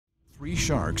3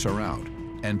 sharks are out,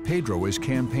 and Pedro is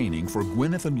campaigning for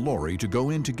Gwyneth and Lori to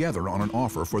go in together on an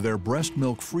offer for their breast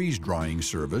milk freeze-drying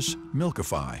service,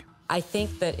 Milkify. I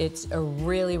think that it's a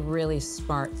really, really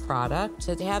smart product.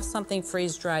 To have something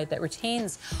freeze-dried that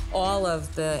retains all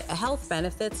of the health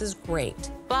benefits is great.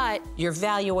 But your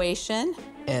valuation,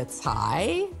 it's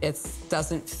high. It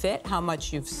doesn't fit how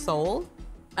much you've sold.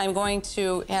 I'm going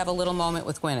to have a little moment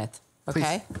with Gwyneth,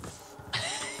 okay?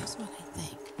 Here's what I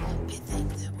think. I think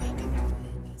that we can...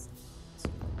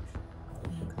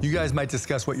 You guys might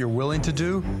discuss what you're willing to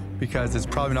do, because it's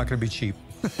probably not going to be cheap.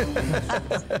 It's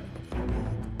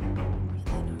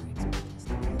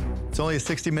only a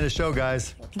 60-minute show,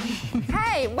 guys.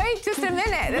 Hey, wait just a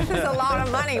minute. This is a lot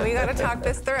of money. We got to talk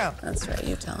this through. That's right,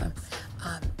 you tell him.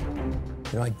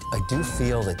 You know, I do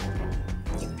feel that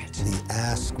the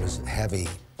ask was heavy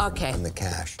on the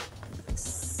cash.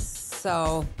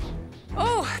 So...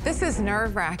 Oh, this is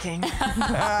nerve-wracking.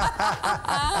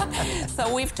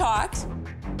 So we've talked.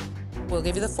 We'll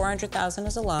give you the $400,000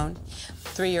 as a loan,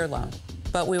 3-year loan,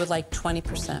 but we would like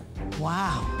 20%.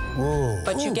 Wow. Whoa.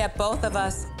 But you get both of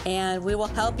us, and we will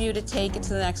help you to take it to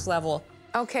the next level.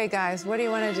 Okay, guys, what do you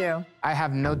want to do? I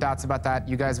have no doubts about that.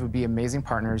 You guys would be amazing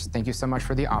partners. Thank you so much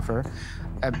for the offer.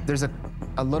 There's a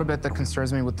little bit that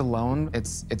concerns me with the loan.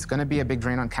 It's going to be a big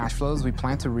drain on cash flows. We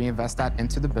plan to reinvest that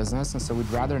into the business, and so we'd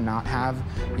rather not have,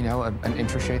 you know, an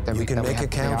interest rate that you we can make a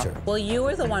counter. Well, you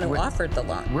were the one who offered the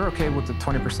loan. We're okay with the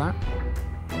 20%.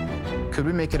 Could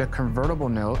we make it a convertible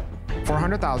note,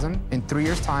 $400,000 in 3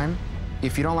 years' time?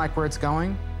 If you don't like where it's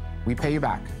going, we pay you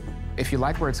back. If you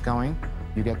like where it's going,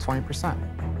 you get 20%.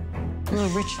 A little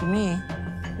rich for me.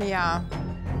 Yeah.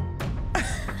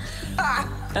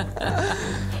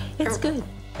 It's good.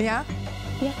 Yeah?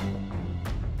 Yeah.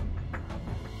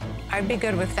 I'd be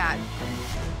good with that.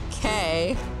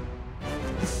 Okay.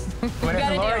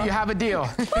 Gwyneth, Lori, you have a deal.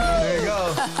 There you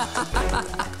go.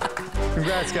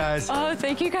 Congrats, guys. Oh,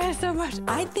 thank you guys so much.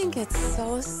 I think it's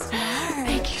so smart.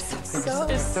 Thank you so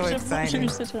much. It's so exciting.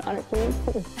 Such an honor.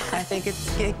 I think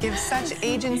it gives such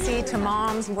agency to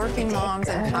moms, working moms,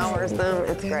 and empowers them.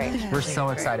 It's great. We're so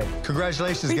excited.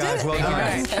 Congratulations, guys. Well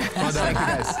done. Well done. Thank you,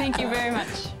 guys. Thank you very much.